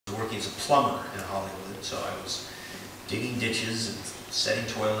working as a plumber in Hollywood, so I was digging ditches and setting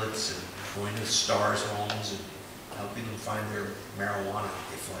toilets and going to stars' homes and helping them find their marijuana that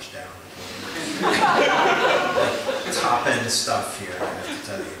they flushed down. Top end stuff here, I have to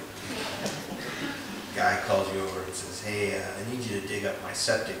tell you. Guy calls you over and says, hey, I need you to dig up my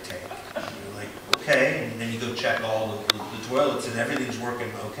septic tank. And you're like, okay, and then you go check all the toilets and everything's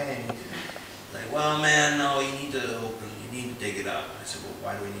working okay. And like, well, man, no, you need to dig it up. I said, well,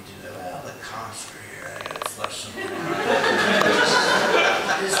 why do we need to do that? Well, the cops are here, I gotta flush something out.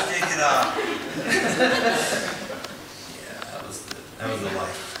 Just dig it up. Yeah, that was the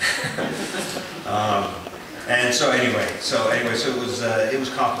life. And so anyway, it was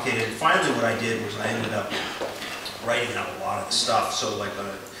complicated. And finally, what I did was I ended up writing out a lot of the stuff. So like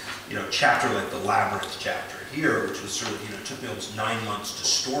a chapter like the Labyrinth chapter here, which was sort of it took me almost 9 months to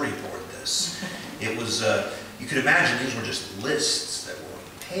storyboard this. It was you could imagine these were just lists that were on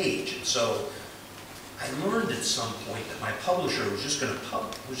the page, and so I learned at some point that my publisher was just going to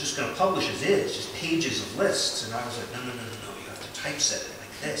publish as is, just pages of lists, and I was like, no, you have to typeset it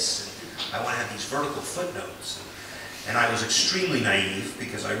like this. I want to have these vertical footnotes. And I was extremely naive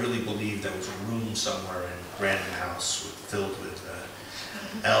because I really believed there was a room somewhere in Random House filled with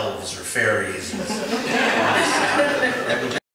elves or fairies.